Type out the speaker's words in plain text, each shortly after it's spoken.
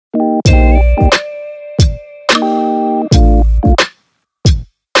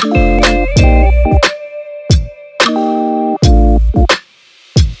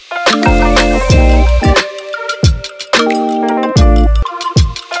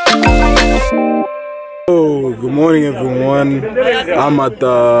Good morning, everyone. I'm at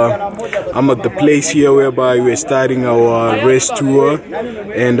the place here whereby we're starting our race tour,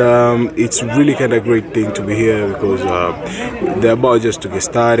 and it's really kind of great thing to be here because they're about just to get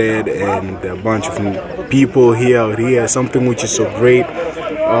started, and there are a bunch of people here out here. Something which is so great.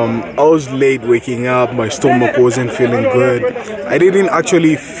 I was late waking up, my stomach wasn't feeling good. I didn't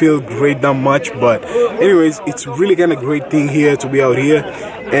actually feel great that much, but anyways, it's really kind of great thing here to be out here,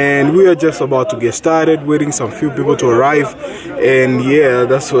 and we are just about to get started, waiting some few people to arrive, and yeah,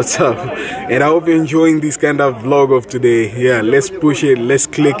 that's what's up. And I hope you're enjoying this kind of vlog of today. Yeah, let's push it, let's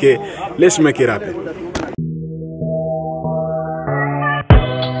click it, let's make it happen.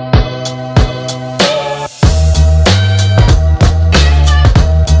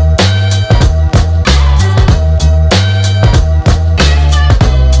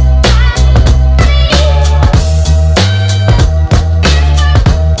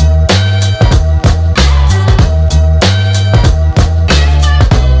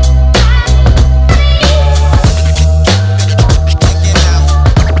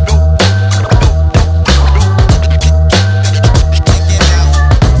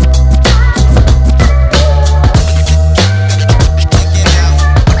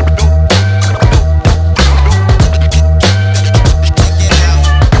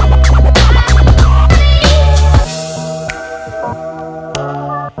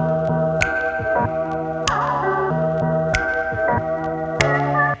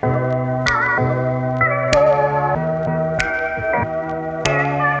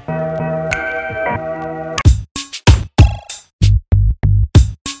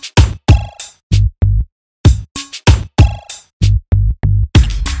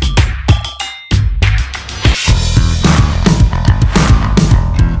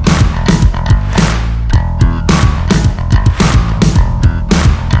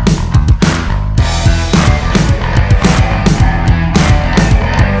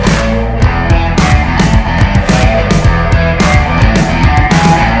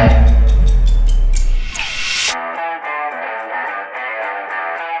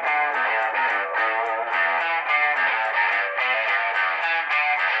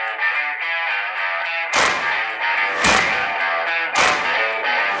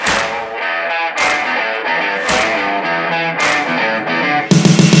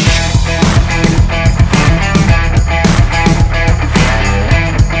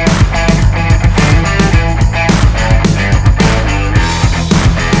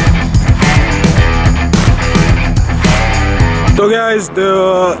 So guys,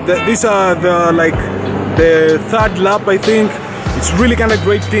 these are the third lap, I think. It's really kind of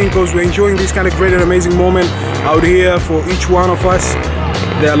great thing because we're enjoying this kind of great and amazing moment out here for each one of us.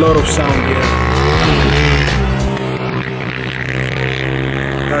 There are a lot of sound here.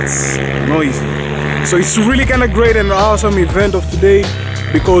 That's noisy. So it's really kind of great and awesome event of today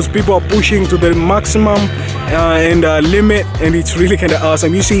because people are pushing to the maximum and limit, and it's really kind of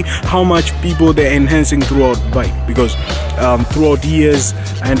awesome. You see how much people they're enhancing throughout bike, because throughout years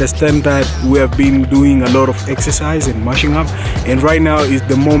I understand that we have been doing a lot of exercise and mashing up, and right now is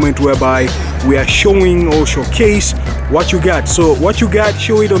the moment whereby we are showing or showcase what you got. So what you got,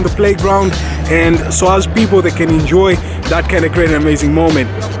 show it on the playground, and so as people they can enjoy that kind of great and amazing moment.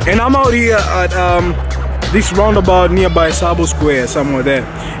 And I'm out here at this roundabout nearby Sabo Square, somewhere there.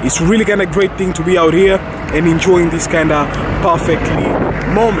 It's really kind of great thing to be out here and enjoying this kind of perfectly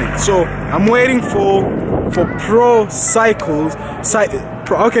moment. So I'm waiting for pro cycles,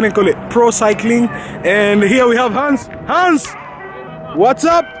 how can I call it, pro cycling, and here we have Hans. Hans, what's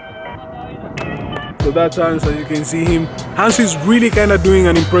up? So that's Hans, as you can see him. Hans is really kind of doing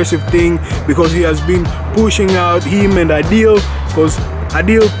an impressive thing because he has been pushing out him and Adil, because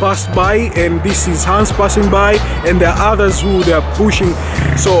Adil passed by and this is Hans passing by, and there are others who they are pushing.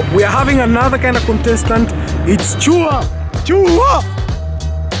 So we are having another kind of contestant. It's Chua.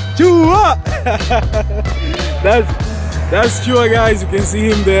 That's Chua, guys. You can see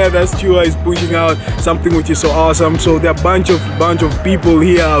him there. That's Chua is pushing out something which is so awesome. So there are a bunch of people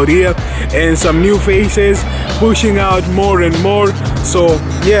here out here, and some new faces pushing out more and more. So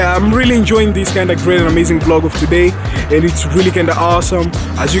yeah, I'm really enjoying this kind of great and amazing vlog of today, and it's really kind of awesome,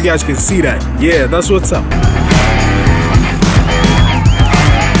 as you guys can see that. Yeah, that's what's up.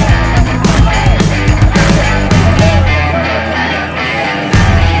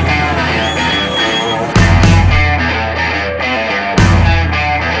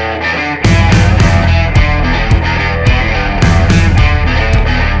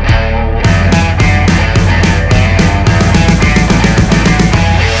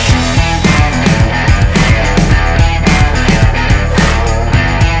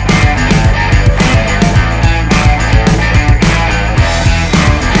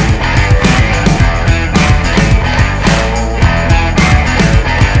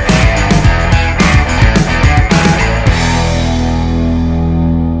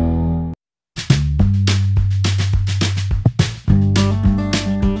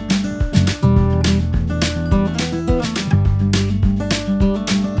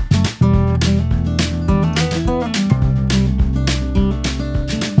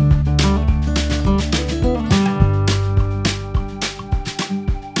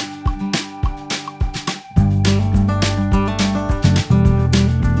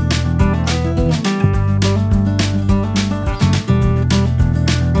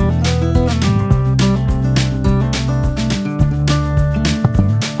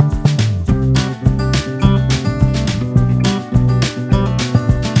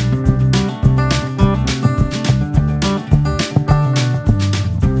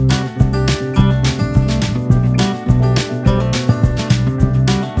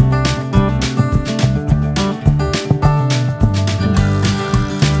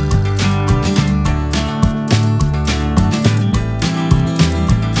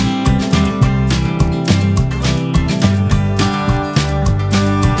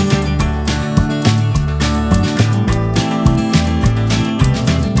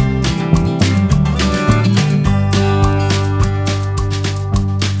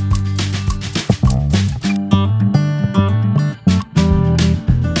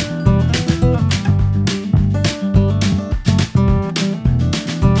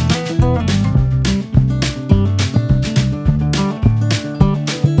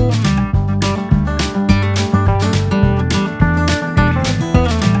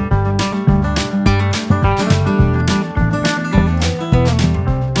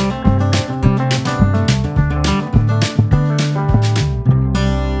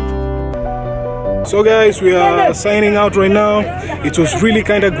 So guys, we are signing out right now. It was really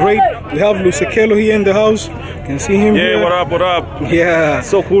kind of great. We have Lusekelo here in the house. You can see him here. What up, what up? Yeah.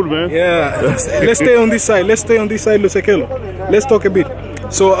 So cool, man. Yeah. Let's stay on this side. Let's stay on this side, Lusekelo. Let's talk a bit.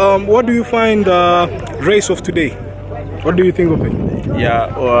 So what do you find race of today? What do you think of it?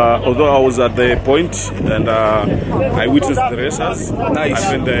 Yeah, although I was at the point and I witnessed the racers. Nice.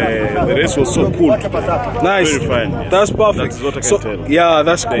 I mean, the race was so cool. Nice. Very fine. Yes. That's perfect. That's what I can tell. Yeah,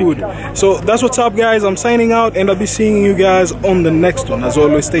 that's good. So that's what's up, guys. I'm signing out, and I'll be seeing you guys on the next one. As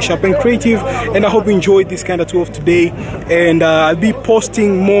always, stay sharp and creative, and I hope you enjoyed this kind of tour of today. And I'll be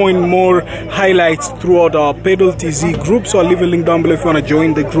posting more and more highlights throughout our pedaltz group. So I'll leave a link down below if you want to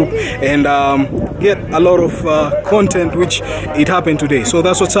join the group and get a lot of content which it happened today. So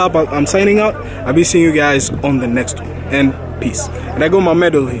that's what's up. I'm signing out. I'll be seeing you guys on the next one, and peace. And I got my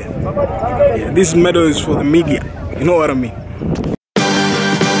medal here. Yeah, this medal is for the media, you know what I mean.